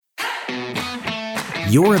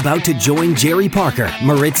You're about to join Jerry Parker,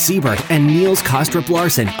 Moritz Siebert, and Niels Kostrup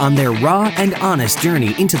Larsen on their raw and honest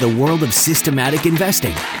journey into the world of systematic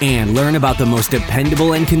investing and learn about the most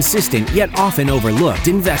dependable and consistent yet often overlooked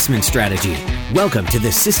investment strategy. Welcome to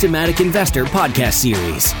the Systematic Investor Podcast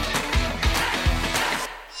Series.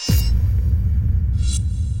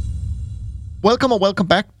 Welcome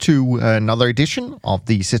back to another edition of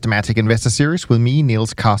the Systematic Investor Series with me,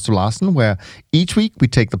 Niels Kostrup Larsen, where each week we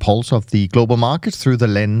take the pulse of the global markets through the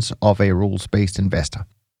lens of a rules-based investor.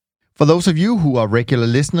 For those of you who are regular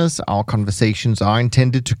listeners, our conversations are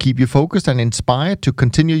intended to keep you focused and inspired to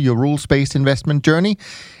continue your rules-based investment journey.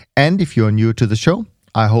 And if you're new to the show,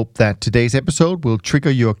 I hope that today's episode will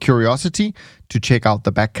trigger your curiosity to check out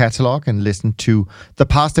the back catalog and listen to the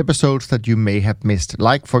past episodes that you may have missed.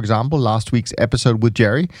 Like, for example, last week's episode with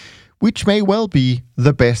Jerry, which may well be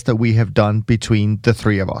the best that we have done between the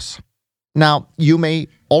three of us. Now, you may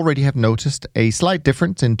already have noticed a slight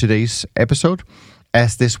difference in today's episode,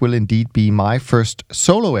 as this will indeed be my first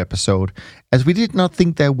solo episode, as we did not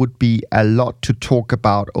think there would be a lot to talk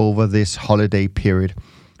about over this holiday period.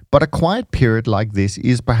 But a quiet period like this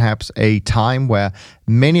is perhaps a time where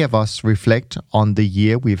many of us reflect on the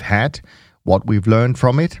year we've had, what we've learned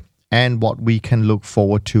from it, and what we can look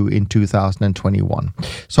forward to in 2021.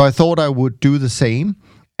 So I thought I would do the same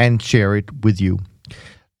and share it with you.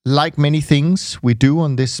 Like many things we do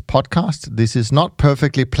on this podcast, this is not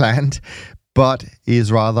perfectly planned, but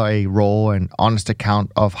is rather a raw and honest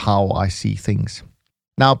account of how I see things.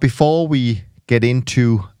 Now, before we get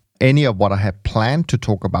into any of what I have planned to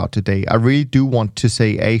talk about today, I really do want to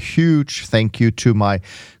say a huge thank you to my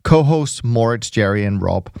co-hosts Moritz, Jerry, and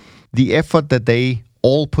Rob. The effort that they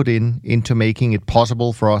all put into making it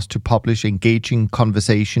possible for us to publish engaging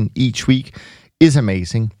conversation each week is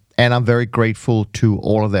amazing, and I'm very grateful to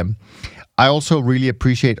all of them. I also really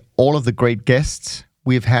appreciate all of the great guests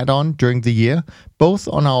we've had on during the year, both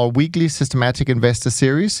on our weekly Systematic Investor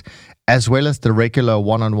Series, as well as the regular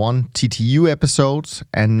one-on-one TTU episodes,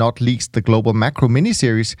 and not least the Global Macro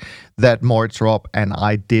mini-series that Moritz, Rob, and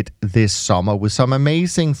I did this summer with some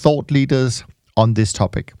amazing thought leaders on this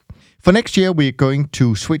topic. For next year, we're going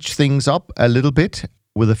to switch things up a little bit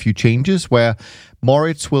with a few changes, where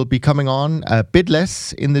Moritz will be coming on a bit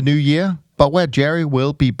less in the new year, but where Jerry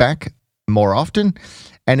will be back more often.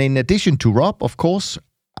 And in addition to Rob, of course,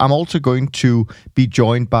 I'm also going to be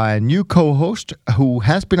joined by a new co-host who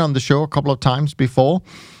has been on the show a couple of times before.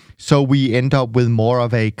 So we end up with more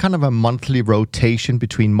of a kind of a monthly rotation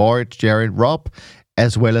between Moritz, Jerry, and Rob,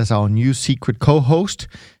 as well as our new secret co-host.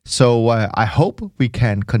 So I hope we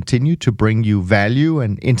can continue to bring you value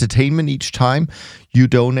and entertainment each time you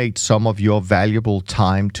donate some of your valuable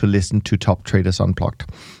time to listen to Top Traders Unplugged.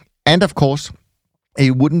 And of course,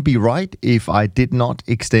 it wouldn't be right if I did not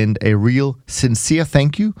extend a real sincere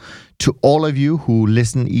thank you to all of you who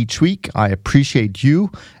listen each week. I appreciate you,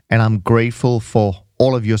 and I'm grateful for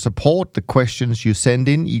all of your support, the questions you send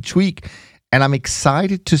in each week, and I'm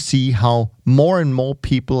excited to see how more and more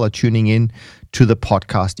people are tuning in to the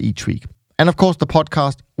podcast each week. And of course, the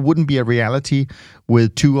podcast wouldn't be a reality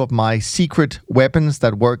with two of my secret weapons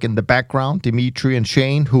that work in the background, Dimitri and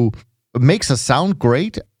Shane, who makes us sound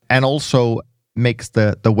great and also makes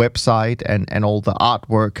the website and all the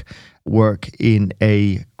artwork work in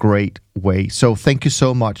a great way. So thank you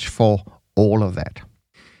so much for all of that.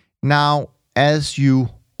 Now, as you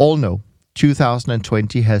all know,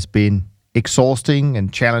 2020 has been exhausting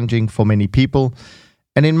and challenging for many people.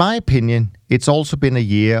 And in my opinion, it's also been a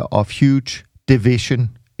year of huge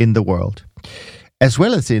division in the world, as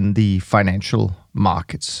well as in the financial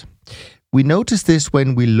markets. We notice this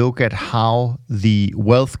when we look at how the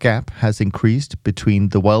wealth gap has increased between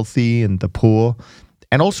the wealthy and the poor,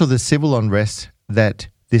 and also the civil unrest that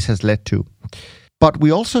this has led to. But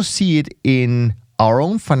we also see it in our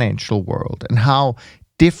own financial world and how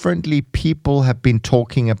differently people have been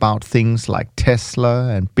talking about things like Tesla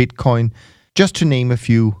and Bitcoin, just to name a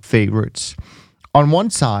few favorites. On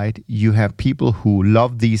one side, you have people who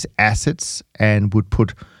love these assets and would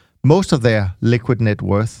put most of their liquid net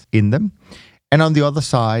worth in them. And on the other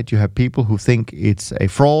side, you have people who think it's a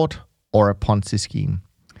fraud or a Ponzi scheme.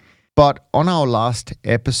 But on our last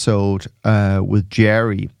episode with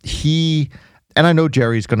Jerry, and I know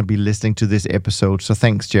Jerry is going to be listening to this episode, so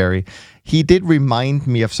thanks, Jerry. He did remind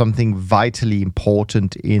me of something vitally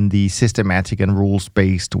important in the systematic and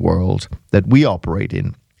rules-based world that we operate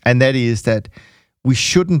in. And that is that we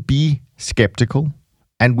shouldn't be skeptical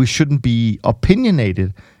and we shouldn't be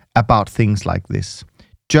opinionated about things like this.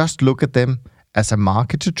 Just look at them as a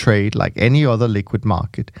market to trade like any other liquid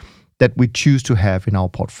market that we choose to have in our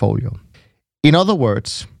portfolio. In other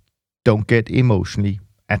words, don't get emotionally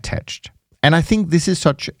attached. And I think this is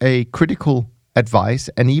such a critical advice.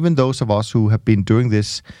 And even those of us who have been doing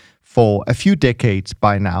this for a few decades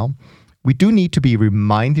by now, we do need to be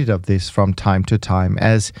reminded of this from time to time,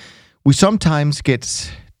 as we sometimes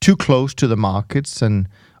get too close to the markets and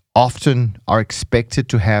often are expected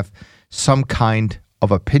to have some kind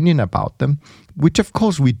of opinion about them, which of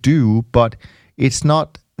course we do, but it's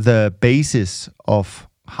not the basis of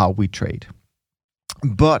how we trade.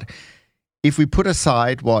 But if we put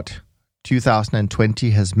aside what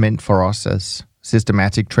 2020 has meant for us as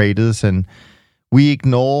systematic traders and we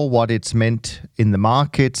ignore what it's meant in the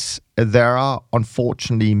markets, there are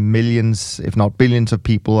unfortunately millions, if not billions, of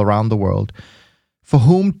people around the world for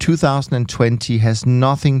whom 2020 has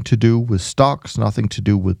nothing to do with stocks, nothing to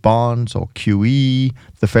do with bonds or QE,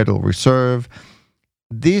 the Federal Reserve.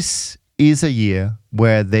 This is a year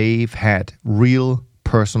where they've had real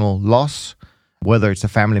personal loss, whether it's a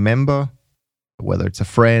family member, whether it's a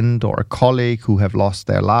friend or a colleague who have lost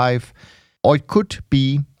their life, or it could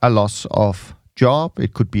be a loss of job,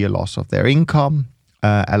 it could be a loss of their income,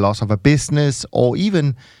 a loss of a business, or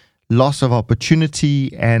even loss of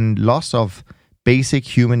opportunity and loss of basic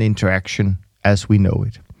human interaction as we know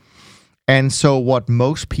it. And so what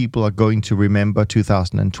most people are going to remember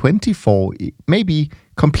 2020 for may be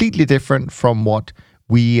completely different from what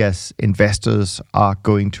we as investors are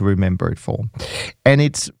going to remember it for. And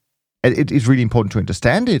it is really important to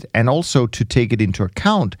understand it and also to take it into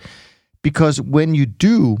account, because when you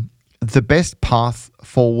do, the best path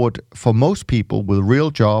forward for most people with real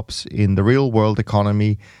jobs in the real world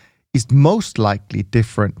economy is most likely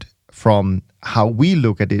different from how we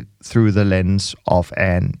look at it through the lens of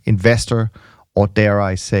an investor, or dare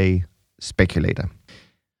I say, speculator.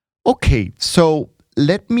 Okay, so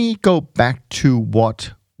let me go back to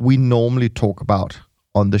what we normally talk about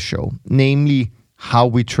on the show, namely how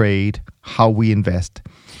we trade, how we invest.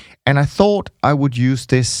 And I thought I would use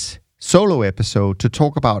this solo episode to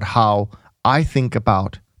talk about how I think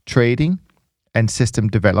about trading and system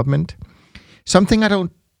development, something I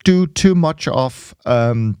don't do too much of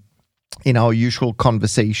in our usual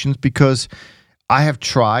conversations, because I have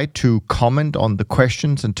tried to comment on the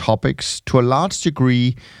questions and topics to a large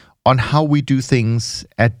degree on how we do things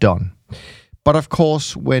at Done. But of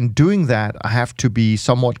course, when doing that, I have to be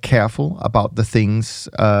somewhat careful about the things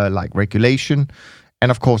like regulation,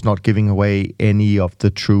 and of course not giving away any of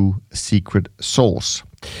the true secret sauce.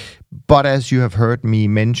 But as you have heard me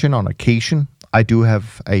mention on occasion, I do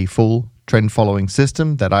have a full trend following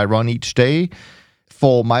system that I run each day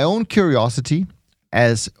for my own curiosity,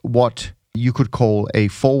 as what you could call a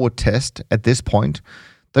forward test at this point.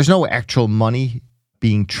 There's no actual money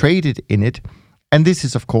being traded in it. And this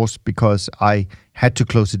is, of course, because I had to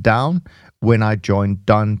close it down when I joined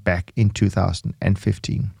Done back in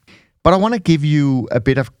 2015. But I want to give you a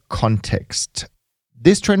bit of context.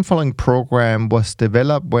 This trend following program was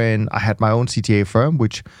developed when I had my own CTA firm,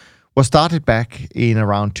 which was started back in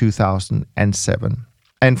around 2007.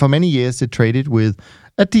 And for many years, it traded with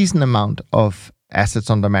a decent amount of assets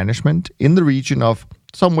under management in the region of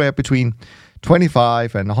somewhere between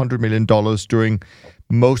 $25 and $100 million during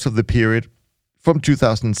most of the period from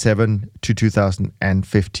 2007 to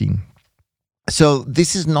 2015. So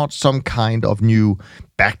this is not some kind of new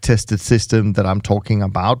back-tested system that I'm talking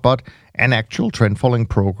about, but an actual trend following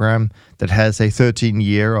program that has a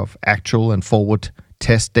 13-year of actual and forward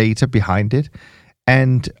test data behind it.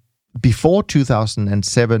 And before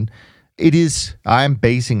 2007, I am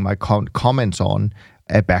basing my comments on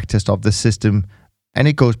a backtest of the system, and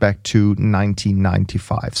it goes back to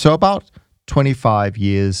 1995. So about 25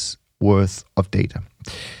 years worth of data.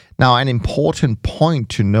 Now, an important point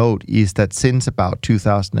to note is that since about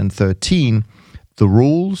 2013, the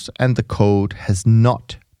rules and the code has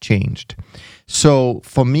not changed. So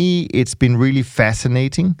for me, it's been really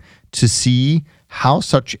fascinating to see how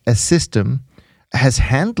such a system has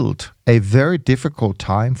handled a very difficult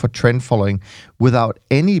time for trend following without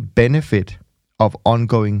any benefit of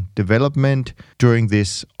ongoing development during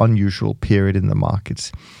this unusual period in the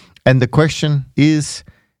markets. And the question is,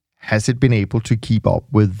 has it been able to keep up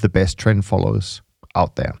with the best trend followers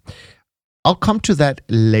out there? I'll come to that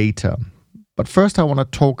later. But first, I want to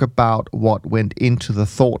talk about what went into the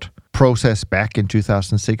thought process back in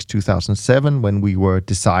 2006, 2007, when we were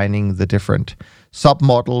designing the different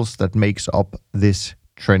submodels that makes up this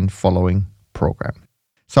trend following program.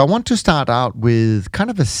 So I want to start out with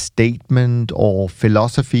kind of a statement or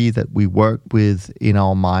philosophy that we worked with in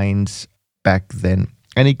our minds back then.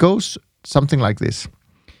 And it goes something like this.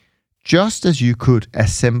 Just as you could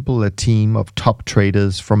assemble a team of top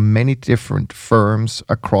traders from many different firms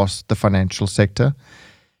across the financial sector,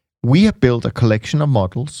 We have built a collection of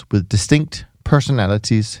models with distinct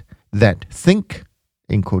personalities that think,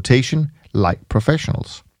 in quotation, like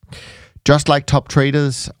professionals. Just like top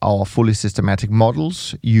traders, our fully systematic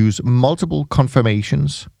models use multiple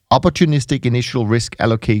confirmations, opportunistic initial risk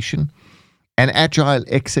allocation, and agile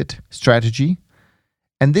exit strategy.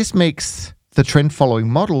 And this makes the trend following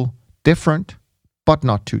model different, but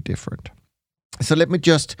not too different. So let me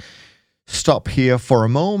just stop here for a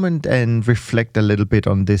moment and reflect a little bit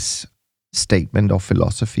on this statement of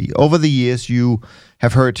philosophy. Over the years, you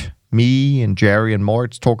have heard me and Jerry and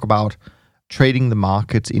Moritz talk about trading the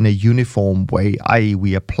markets in a uniform way, i.e.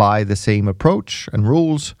 we apply the same approach and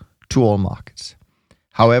rules to all markets.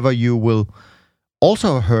 However, you will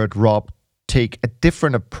also have heard Rob take a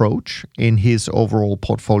different approach in his overall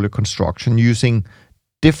portfolio construction using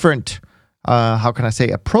different,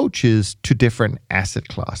 approaches to different asset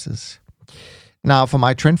classes. Now, for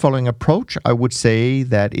my trend following approach, I would say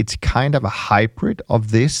that it's kind of a hybrid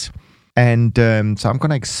of this. And so I'm going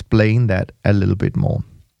to explain that a little bit more.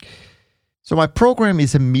 So my program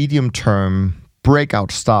is a medium-term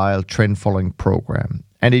breakout style trend following program.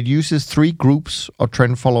 And it uses 3 groups of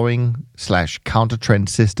trend following / counter trend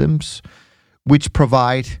systems, which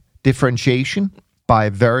provide differentiation by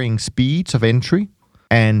varying speeds of entry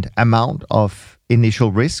and amount of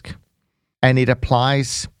initial risk. And it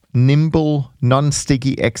applies nimble,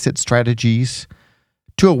 non-sticky exit strategies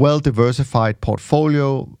to a well-diversified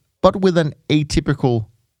portfolio, but with an atypical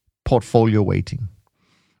portfolio weighting.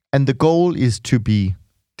 And the goal is to be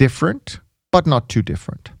different, but not too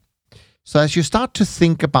different. So as you start to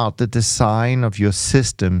think about the design of your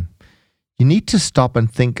system, you need to stop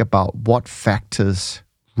and think about what factors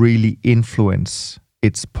really influence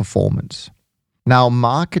its performance. Now,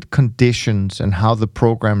 market conditions and how the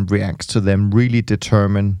program reacts to them really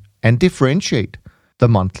determine and differentiate the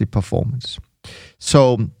monthly performance.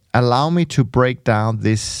 So allow me to break down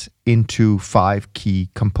this into 5 key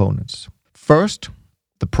components. First,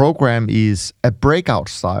 the program is a breakout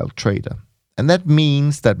style trader. And that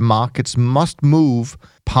means that markets must move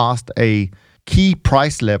past a key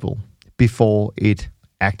price level before it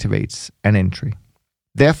activates an entry.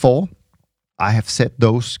 Therefore, I have set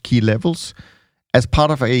those key levels as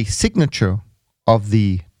part of a signature of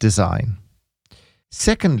the design.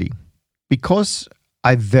 Secondly, because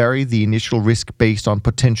I vary the initial risk based on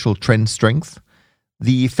potential trend strength,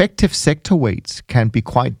 the effective sector weights can be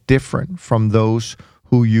quite different from those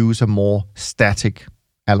who use a more static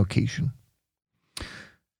allocation.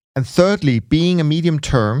 And thirdly, being a medium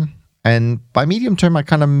term, and by medium term I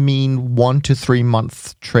kind of mean 1 to 3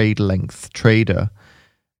 month trade length trader,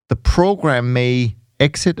 the program may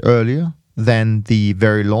exit earlier than the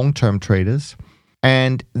very long-term traders,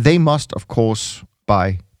 and they must, of course,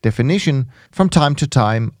 by definition, from time to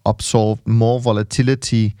time absorb more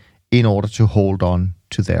volatility in order to hold on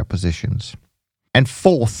to their positions. And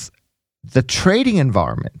fourth, the trading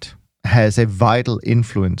environment has a vital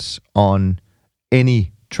influence on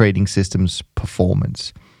any trading system's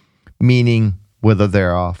performance, meaning whether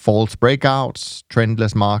there are false breakouts,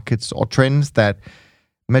 trendless markets, or trends that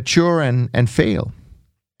mature and fail.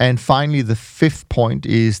 And finally, the 5th point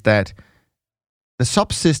is that the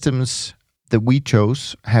subsystems that we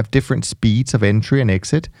chose have different speeds of entry and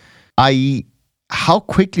exit, i.e. how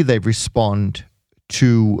quickly they respond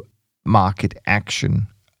to market action.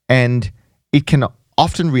 And it can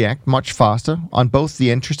often react much faster on both the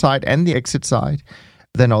entry side and the exit side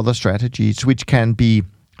than other strategies, which can be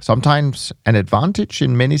sometimes an advantage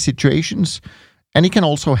in many situations, and it can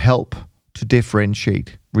also help to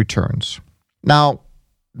differentiate returns. Now,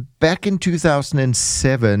 back in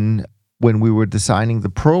 2007, when we were designing the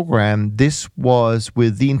program, this was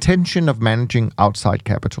with the intention of managing outside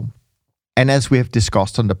capital. And as we have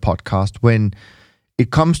discussed on the podcast, when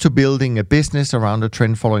it comes to building a business around a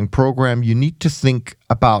trend following program, you need to think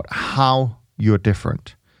about how you're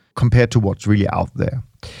different compared to what's really out there.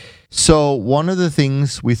 So one of the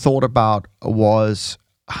things we thought about was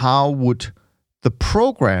how would the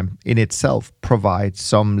program in itself provide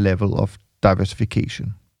some level of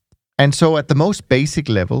diversification. And so at the most basic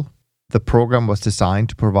level, the program was designed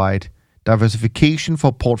to provide diversification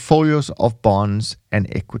for portfolios of bonds and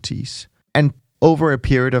equities. And over a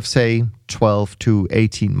period of, say, 12 to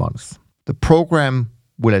 18 months, the program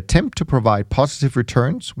will attempt to provide positive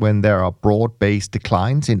returns when there are broad-based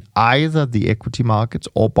declines in either the equity markets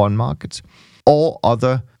or bond markets or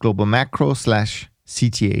other global macro /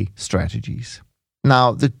 CTA strategies.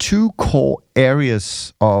 Now, the 2 core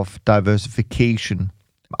areas of diversification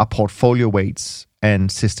are portfolio weights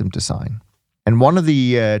and system design. And one of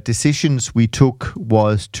the decisions we took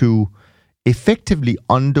was to effectively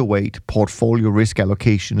underweight portfolio risk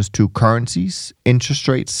allocations to currencies, interest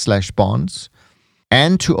rates/bonds,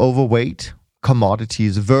 and to overweight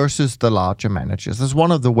commodities versus the larger managers. That's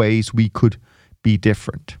one of the ways we could be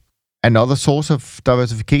different. Another source of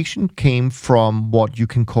diversification came from what you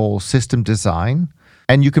can call system design,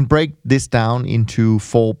 and you can break this down into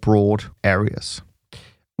 4 broad areas.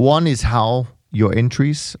 One is how your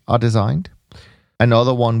entries are designed.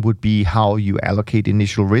 Another one would be how you allocate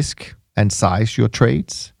initial risk and size your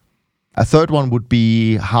trades. A third one would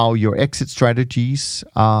be how your exit strategies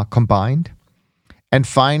are combined. And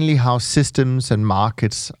finally, how systems and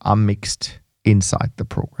markets are mixed inside the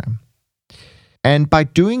program. And by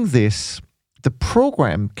doing this, the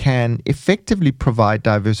program can effectively provide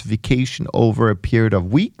diversification over a period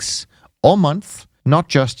of weeks or months, not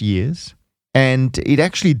just years. And it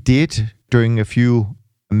actually did during a few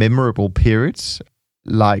memorable periods,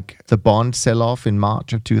 like the bond sell-off in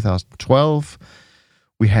March of 2012.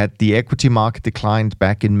 We had the equity market declined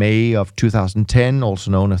back in May of 2010, also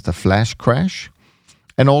known as the flash crash.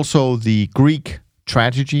 And also the Greek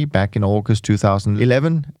tragedy back in August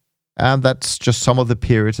 2011. And that's just some of the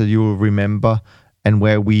periods that you will remember and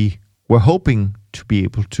where we were hoping to be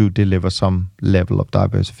able to deliver some level of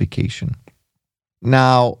diversification.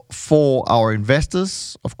 Now, for our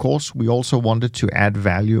investors, of course, we also wanted to add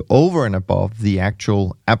value over and above the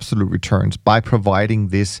actual absolute returns by providing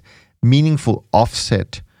this meaningful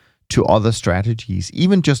offset to other strategies,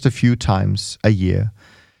 even just a few times a year.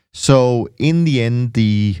 So in the end,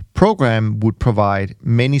 the program would provide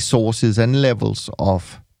many sources and levels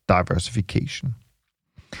of diversification.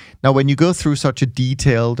 Now, when you go through such a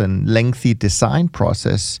detailed and lengthy design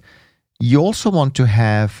process, you also want to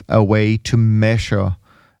have a way to measure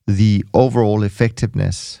the overall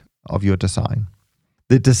effectiveness of your design.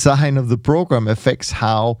 The design of the program affects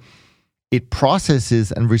how it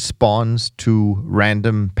processes and responds to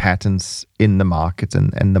random patterns in the market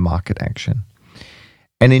and the market action.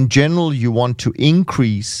 And in general, you want to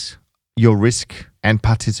increase your risk and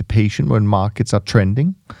participation when markets are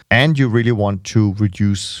trending, and you really want to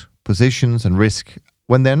reduce positions and risk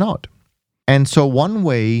when they're not. And so one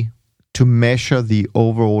way to measure the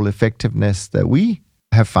overall effectiveness that we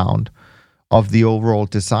have found of the overall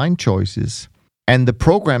design choices and the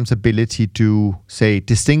program's ability to, say,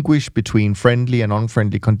 distinguish between friendly and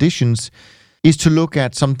unfriendly conditions is to look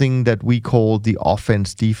at something that we call the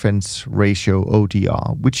offense-defense ratio,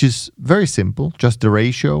 ODR, which is very simple, just the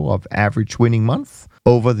ratio of average winning month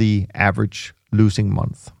over the average losing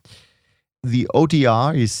month. The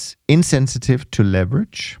ODR is insensitive to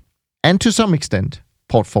leverage and to some extent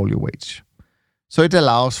portfolio weights. So it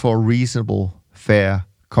allows for a reasonable, fair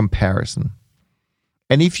comparison.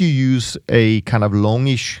 And if you use a kind of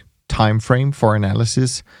longish time frame for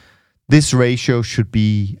analysis, this ratio should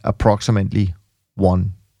be approximately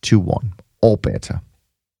 1-to-1 or better.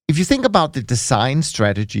 If you think about the design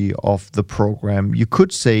strategy of the program, you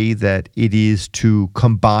could say that it is to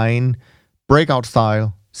combine breakout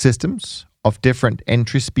style systems of different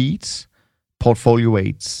entry speeds, portfolio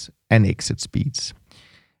weights, and exit speeds.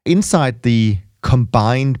 Inside the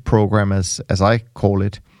combined program, as I call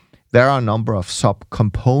it, there are a number of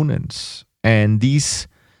subcomponents, and these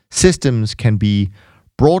systems can be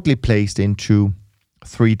broadly placed into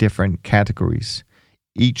 3 different categories,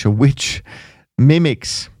 each of which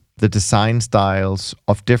mimics the design styles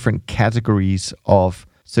of different categories of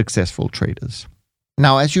successful traders.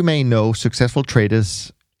 Now, as you may know, successful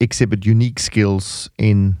traders exhibit unique skills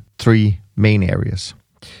in 3 main areas.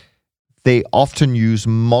 They often use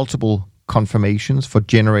multiple confirmations for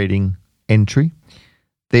generating entry.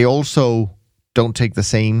 They also don't take the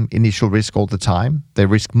same initial risk all the time. They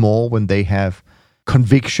risk more when they have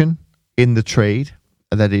conviction in the trade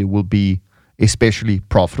that it will be especially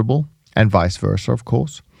profitable, and vice versa, of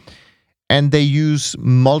course. And they use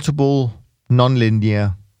multiple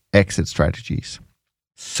nonlinear exit strategies.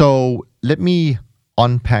 So let me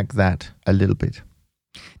unpack that a little bit.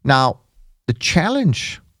 Now, the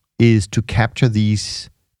challenge is to capture these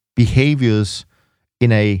behaviors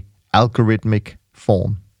in a algorithmic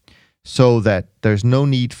form so that there's no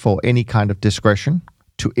need for any kind of discretion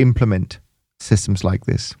to implement systems like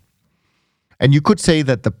this. And you could say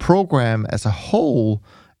that the program as a whole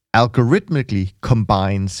algorithmically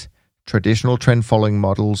combines traditional trend following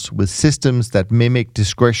models with systems that mimic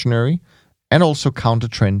discretionary and also counter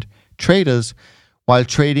trend traders while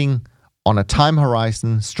trading on a time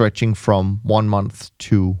horizon stretching from 1 month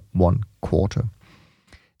to 1 quarter.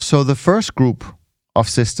 So the first group of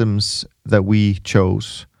systems that we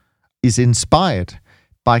chose is inspired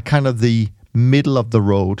by kind of the middle of the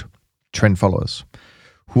road trend followers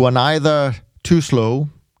who are neither too slow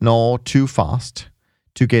nor too fast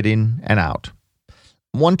to get in and out.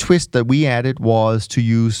 One twist that we added was to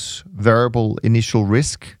use variable initial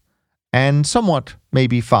risk and somewhat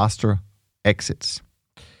maybe faster exits.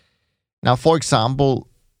 Now, for example,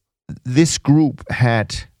 this group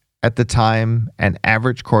had at the time an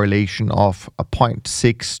average correlation of a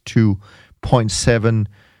 0.6 to 0.7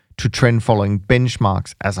 to trend following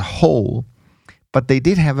benchmarks as a whole, but they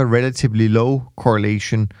did have a relatively low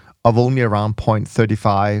correlation of only around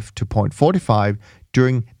 0.35 to 0.45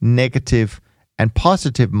 during negative and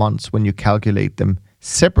positive months when you calculate them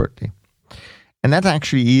separately. And that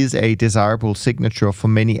actually is a desirable signature for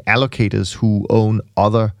many allocators who own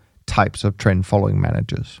other types of trend following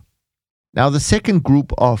managers. Now, the second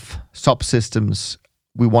group of subsystems,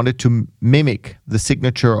 we wanted to mimic the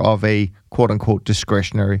signature of a quote-unquote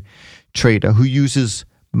discretionary trader who uses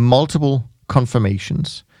multiple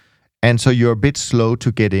confirmations. And so you're a bit slow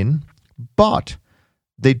to get in, but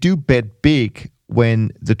they do bet big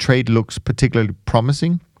when the trade looks particularly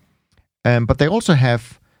promising. But they also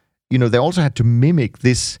have, they also had to mimic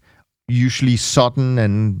this usually sudden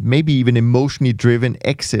and maybe even emotionally driven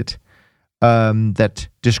exit that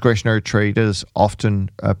discretionary traders often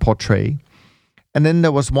portray. And then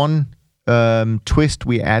there was one twist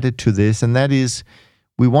we added to this, and that is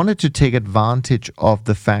we wanted to take advantage of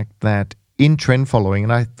the fact that in trend following,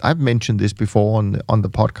 and I've mentioned this before on the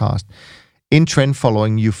podcast, in trend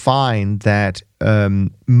following, you find that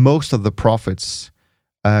most of the profits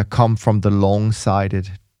come from the long-sided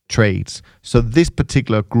trades. So this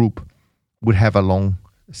particular group would have a long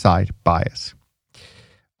side bias.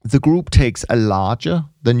 The group takes a larger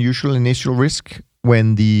than usual initial risk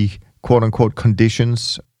when the quote-unquote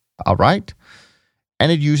conditions are right,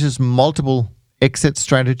 and it uses multiple exit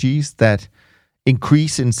strategies that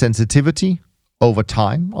increase in sensitivity over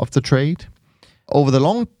time of the trade. Over the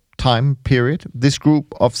long time period, this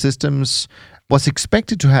group of systems was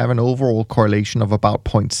expected to have an overall correlation of about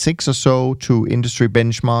 0.6 or so to industry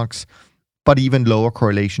benchmarks, but even lower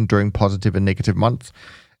correlation during positive and negative months,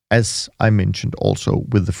 as I mentioned also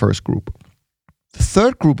with the first group. The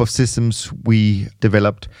third group of systems we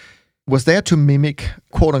developed was there to mimic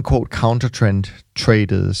quote-unquote counter-trend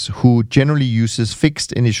traders who generally uses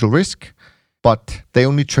fixed initial risk, but they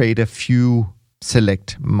only trade a few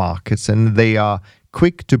select markets, and they are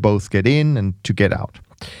quick to both get in and to get out.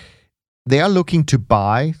 They are looking to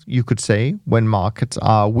buy, you could say, when markets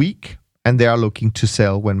are weak, and they are looking to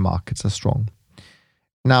sell when markets are strong.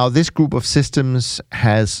 Now, this group of systems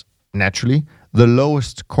has naturally the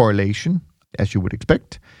lowest correlation, as you would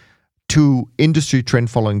expect, to industry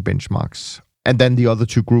trend following benchmarks, and then the other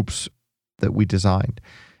two groups that we designed.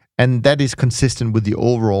 And that is consistent with the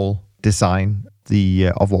overall design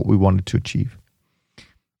of what we wanted to achieve.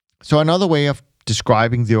 So another way of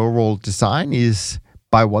describing the overall design is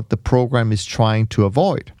by what the program is trying to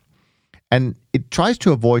avoid. And it tries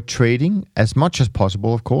to avoid trading as much as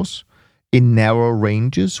possible, of course, in narrow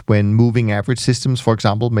ranges when moving average systems, for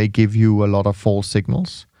example, may give you a lot of false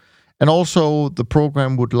signals. And also the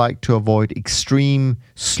program would like to avoid extreme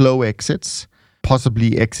slow exits,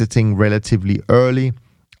 possibly exiting relatively early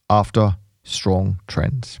after strong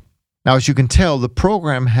trends. Now, as you can tell, the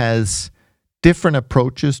program has different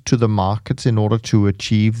approaches to the markets in order to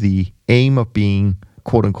achieve the aim of being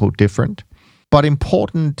quote-unquote different. But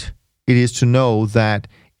important it is to know that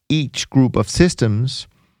each group of systems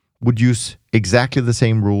would use exactly the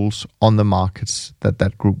same rules on the markets that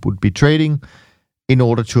that group would be trading in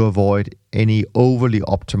order to avoid any overly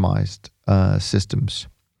optimized systems.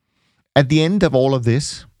 At the end of all of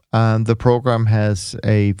this, the program has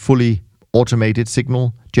a fully automated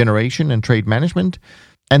signal generation and trade management,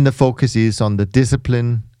 and the focus is on the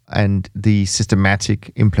discipline and the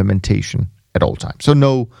systematic implementation at all times. So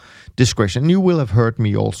no discretion. You will have heard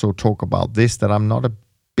me also talk about this, that I'm not a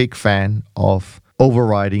big fan of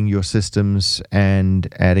overriding your systems and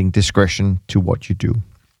adding discretion to what you do.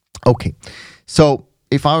 Okay, so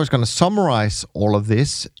if I was going to summarize all of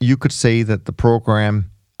this, you could say that the program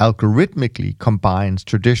algorithmically combines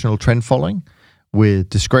traditional trend following with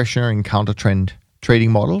discretionary and counter-trend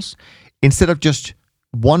trading models instead of just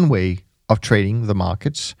one way of trading the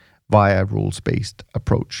markets via a rules-based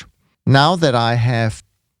approach. Now that I have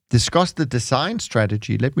discussed the design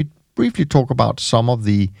strategy, let me briefly talk about some of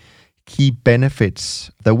the key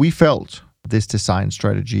benefits that we felt this design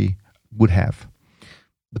strategy would have.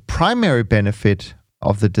 The primary benefit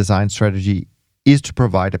of the design strategy is to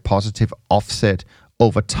provide a positive offset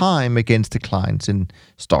over time against declines in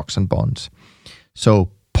stocks and bonds.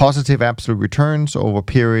 So positive absolute returns over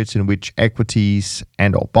periods in which equities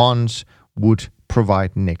and or bonds would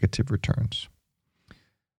provide negative returns.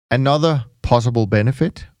 Another possible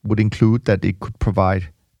benefit would include that it could provide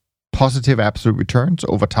positive absolute returns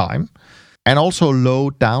over time and also low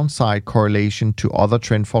downside correlation to other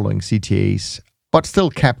trend-following CTAs, but still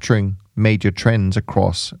capturing major trends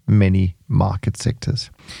across many market sectors.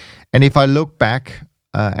 And if I look back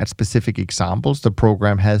at specific examples, the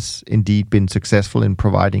program has indeed been successful in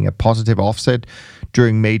providing a positive offset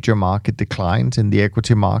during major market declines in the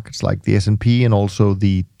equity markets like the S&P and also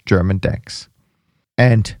the German DAX.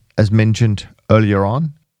 And as mentioned earlier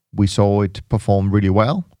on, we saw it perform really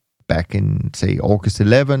well back in, say, August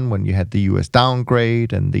 11, when you had the US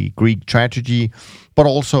downgrade and the Greek tragedy, but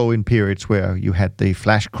also in periods where you had the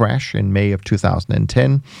flash crash in May of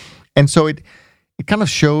 2010. And so it kind of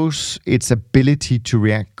shows its ability to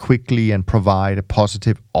react quickly and provide a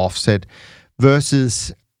positive offset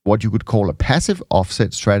versus what you could call a passive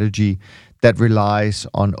offset strategy that relies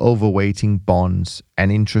on overweighting bonds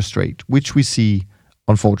and interest rate, which we see,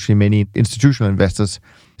 unfortunately, many institutional investors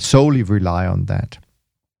solely rely on that.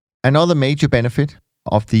 Another major benefit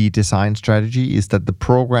of the design strategy is that the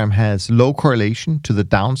program has low correlation to the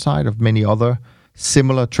downside of many other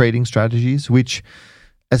similar trading strategies, which,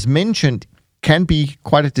 as mentioned, can be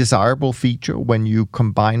quite a desirable feature when you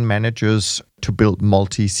combine managers to build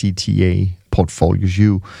multi-CTA portfolios.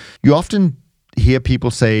 You often hear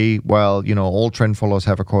people say, well, all trend followers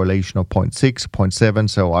have a correlation of 0.6, 0.7,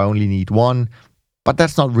 so I only need one. But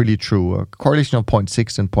that's not really true. A correlation of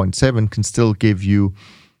 0.6 and 0.7 can still give you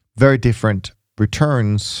very different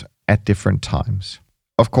returns at different times.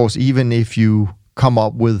 Of course, even if you come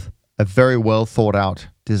up with a very well thought out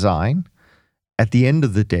design, at the end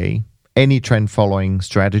of the day, any trend following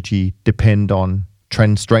strategy depend on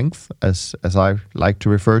trend strength, as I like to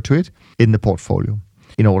refer to it, in the portfolio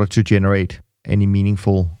in order to generate any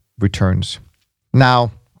meaningful returns.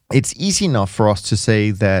 Now, it's easy enough for us to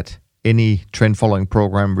say that any trend following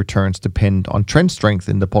program returns depend on trend strength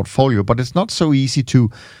in the portfolio, but it's not so easy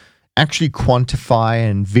to actually quantify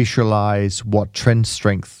and visualize what trend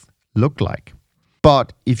strength look like.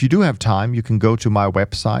 But if you do have time, you can go to my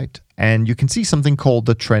website and you can see something called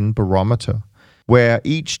the Trend Barometer, where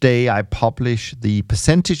each day I publish the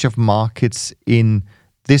percentage of markets in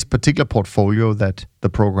this particular portfolio that the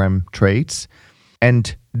program trades.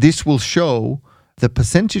 And this will show the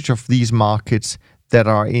percentage of these markets that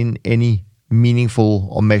are in any meaningful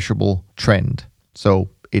or measurable trend. So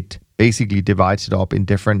it basically divides it up in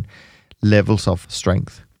different levels of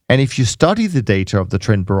strength. And if you study the data of the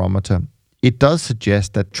Trend Barometer, it does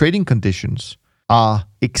suggest that trading conditions are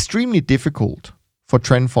extremely difficult for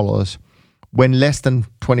trend followers when less than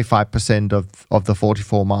 25% of the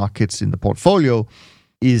 44 markets in the portfolio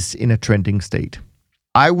is in a trending state.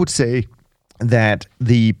 I would say that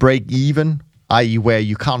the break even, i.e. where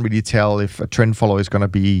you can't really tell if a trend follower is going to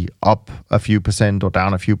be up a few percent or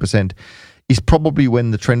down a few percent, is probably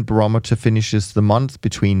when the Trend Barometer finishes the month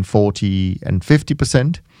between 40 and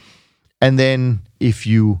 50%. And then if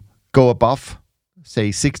you go above, say,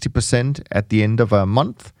 60% at the end of a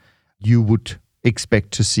month, you would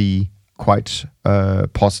expect to see quite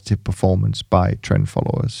positive performance by trend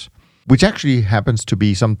followers, which actually happens to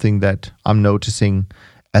be something that I'm noticing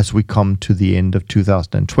as we come to the end of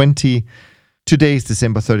 2020. Today is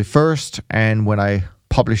December 31st, and when I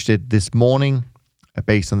published it this morning,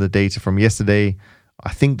 based on the data from yesterday,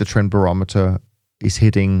 I think the Trend Barometer is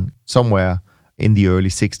hitting somewhere in the early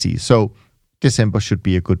 60s. So December should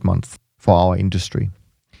be a good month for our industry.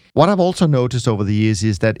 What I've also noticed over the years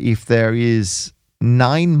is that if there is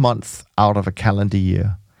 9 months out of a calendar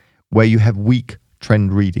year where you have weak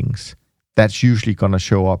trend readings, that's usually going to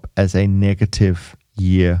show up as a negative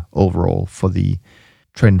year overall for the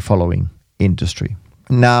trend following industry.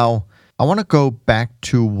 Now, I want to go back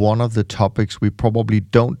to one of the topics we probably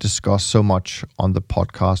don't discuss so much on the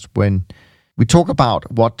podcast when we talk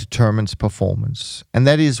about what determines performance, and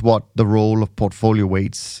that is what the role of portfolio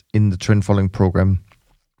weights in the trend following program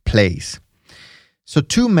plays. So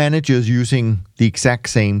two managers using the exact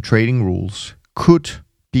same trading rules could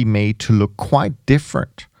be made to look quite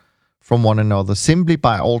different from one another simply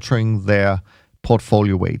by altering their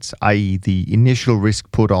portfolio weights, i.e. the initial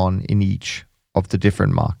risk put on in each of the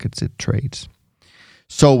different markets it trades.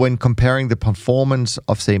 So when comparing the performance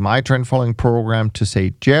of, say, my trend following program to,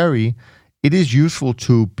 say, Jerry, it is useful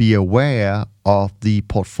to be aware of the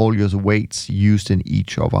portfolio's weights used in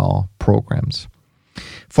each of our programs.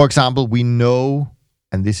 For example, we know,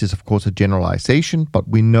 and this is of course a generalization, but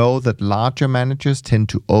we know that larger managers tend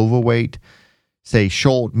to overweight, say,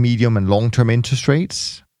 short, medium, and long-term interest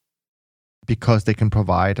rates because they can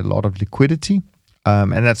provide a lot of liquidity.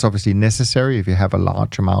 And that's obviously necessary if you have a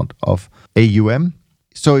large amount of AUM.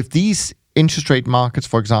 So if these interest rate markets,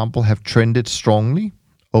 for example, have trended strongly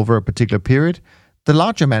over a particular period, the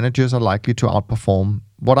larger managers are likely to outperform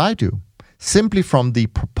what I do, simply from the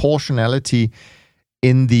proportionality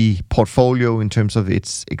in the portfolio in terms of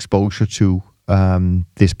its exposure to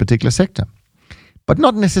this particular sector, but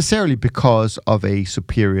not necessarily because of a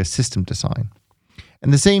superior system design.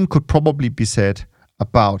 And the same could probably be said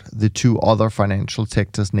about the two other financial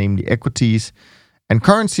sectors, namely equities and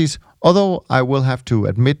currencies, although I will have to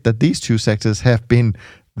admit that these two sectors have been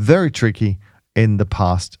very tricky in the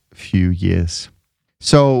past few years.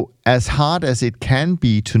 So as hard as it can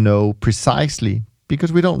be to know precisely,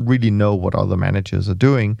 because we don't really know what other managers are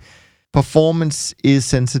doing, performance is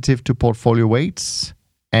sensitive to portfolio weights,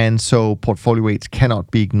 and so portfolio weights cannot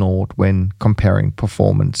be ignored when comparing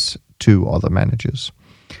performance to other managers.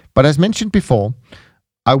 But as mentioned before,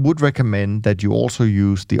 I would recommend that you also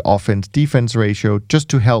use the offense-defense ratio just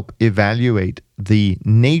to help evaluate the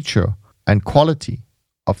nature and quality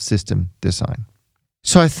of system design.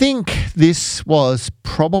 So I think this was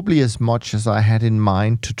probably as much as I had in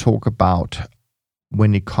mind to talk about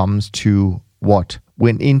when it comes to what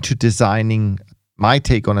went into designing my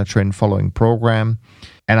take on a trend following program.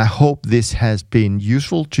 And I hope this has been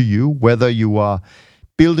useful to you, whether you are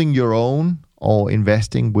building your own or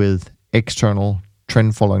investing with external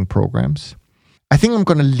trend following programs. I think I'm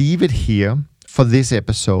going to leave it here for this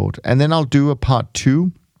episode, and then I'll do a part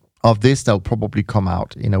 2 of this that'll probably come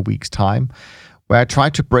out in a week's time, where I try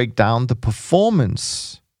to break down the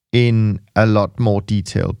performance in a lot more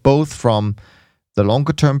detail, both from the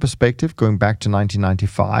longer term perspective going back to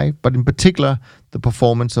 1995, but in particular the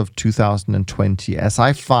performance of 2020, as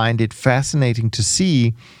I find it fascinating to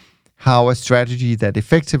see how a strategy that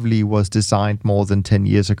effectively was designed more than 10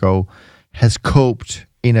 years ago has coped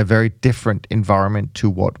in a very different environment to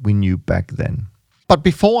what we knew back then. But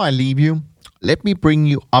before I leave you, let me bring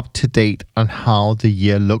you up to date on how the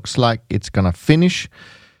year looks like it's going to finish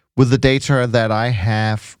with the data that I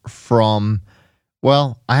have from,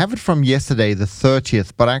 well, I have it from yesterday, the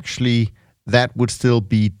 30th, but actually that would still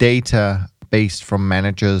be data based from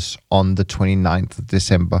managers on the 29th of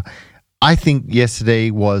December. I think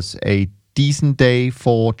yesterday was a decent day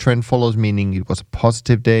for trend followers, meaning it was a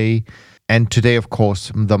positive day. And today, of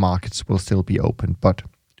course, the markets will still be open, but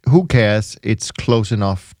who cares? It's close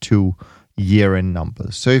enough to year-end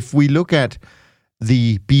numbers. So if we look at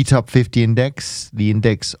the BTOP 50 index, the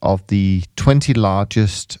index of the 20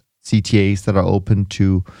 largest CTAs that are open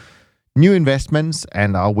to new investments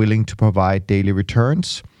and are willing to provide daily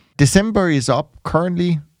returns, December is up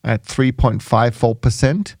currently at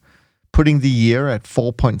 3.54%, putting the year at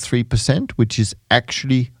 4.3%, which is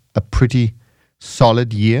actually a pretty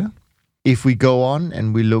solid year. If we go on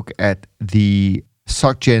and we look at the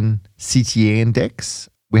SocGen CTA index,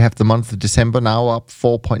 we have the month of December now up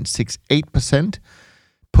 4.68%,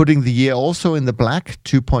 putting the year also in the black,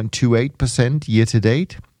 2.28% year to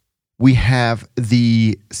date. We have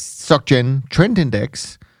the SocGen Trend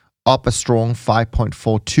Index up a strong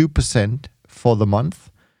 5.42% for the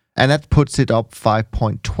month, and that puts it up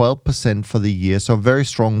 5.12% for the year, so very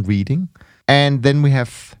strong reading. And then we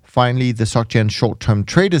have finally the SocGen Short-Term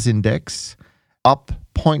Traders Index up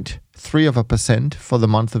 0.3% for the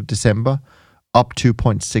month of December, up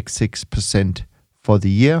 2.66% for the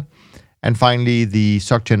year. And finally, the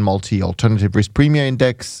SocGen Multi Alternative Risk Premia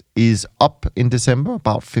Index is up in December,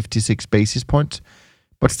 about 56 basis points,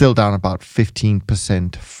 but still down about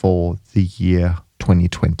 15% for the year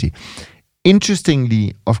 2020.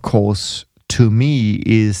 Interestingly, of course, to me,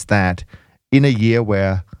 is that in a year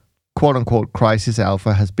where quote-unquote crisis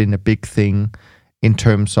alpha has been a big thing in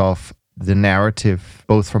terms of the narrative,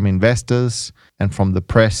 both from investors and from the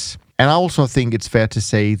press. And I also think it's fair to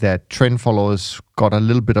say that trend followers got a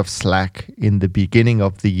little bit of slack in the beginning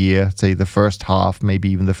of the year, say the first half, maybe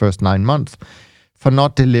even the first 9 months, for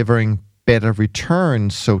not delivering better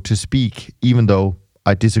returns, so to speak, even though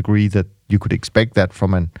I disagree that you could expect that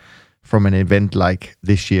from an event like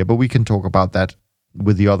this year. But we can talk about that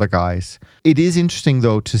with the other guys. It is interesting,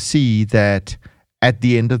 though, to see that at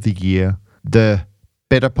the end of the year, the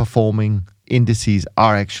better performing indices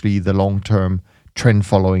are actually the long-term trend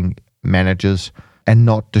following managers and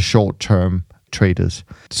not the short-term traders.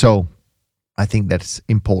 So I think that's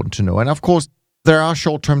important to know. And of course, there are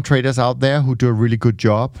short-term traders out there who do a really good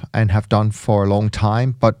job and have done for a long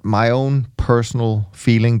time. But my own personal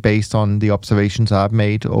feeling based on the observations I've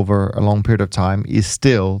made over a long period of time is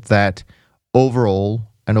still that overall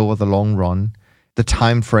and over the long run, the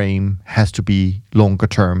time frame has to be longer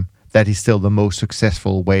term. That is still the most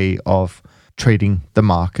successful way of trading the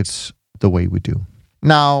markets the way we do.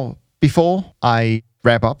 Now, before I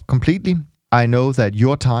wrap up completely, I know that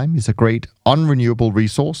your time is a great unrenewable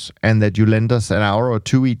resource and that you lend us an hour or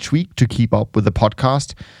two each week to keep up with the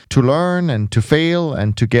podcast, to learn and to fail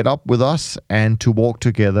and to get up with us and to walk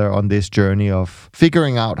together on this journey of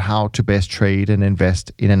figuring out how to best trade and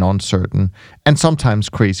invest in an uncertain and sometimes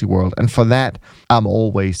crazy world. And for that, I'm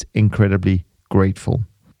always incredibly grateful.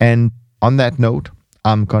 And on that note,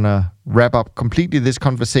 I'm going to wrap up completely this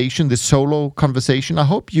conversation, this solo conversation. I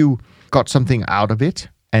hope you got something out of it.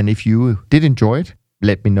 And if you did enjoy it,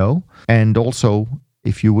 let me know. And also,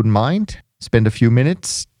 if you wouldn't mind, spend a few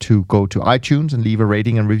minutes to go to iTunes and leave a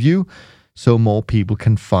rating and review so more people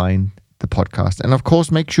can find the podcast. And of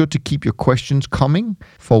course, make sure to keep your questions coming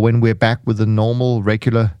for when we're back with a normal,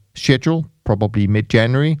 regular schedule, probably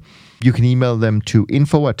mid-January. You can email them to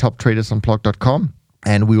info@toptradersunplugged.com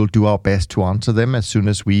and we will do our best to answer them as soon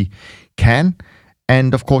as we can.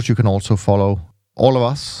 And of course, you can also follow all of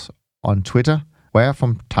us on Twitter, where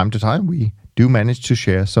from time to time we do manage to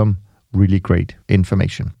share some really great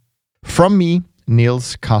information. From me,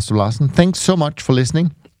 Niels Kaastrup Larsen, thanks so much for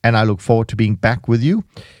listening, and I look forward to being back with you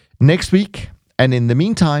next week. And in the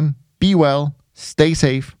meantime, be well, stay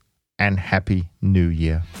safe, and Happy New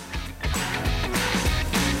Year.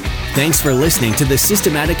 Thanks for listening to the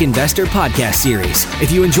Systematic Investor podcast series. If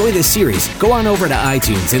you enjoy this series, go on over to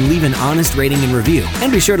iTunes and leave an honest rating and review. And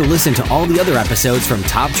be sure to listen to all the other episodes from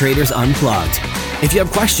Top Traders Unplugged. If you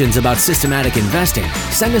have questions about systematic investing,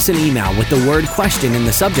 send us an email with the word question in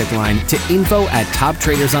the subject line to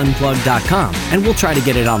info@toptradersunplugged.com and we'll try to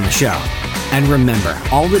get it on the show. And remember,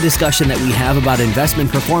 all the discussion that we have about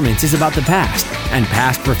investment performance is about the past, and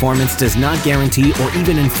past performance does not guarantee or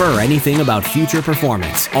even infer anything about future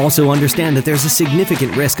performance. Also understand that there's a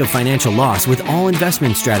significant risk of financial loss with all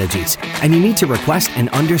investment strategies, and you need to request and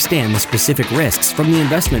understand the specific risks from the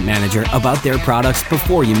investment manager about their products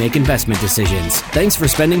before you make investment decisions. Thanks for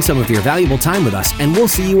spending some of your valuable time with us, and we'll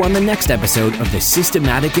see you on the next episode of The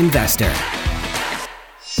Systematic Investor.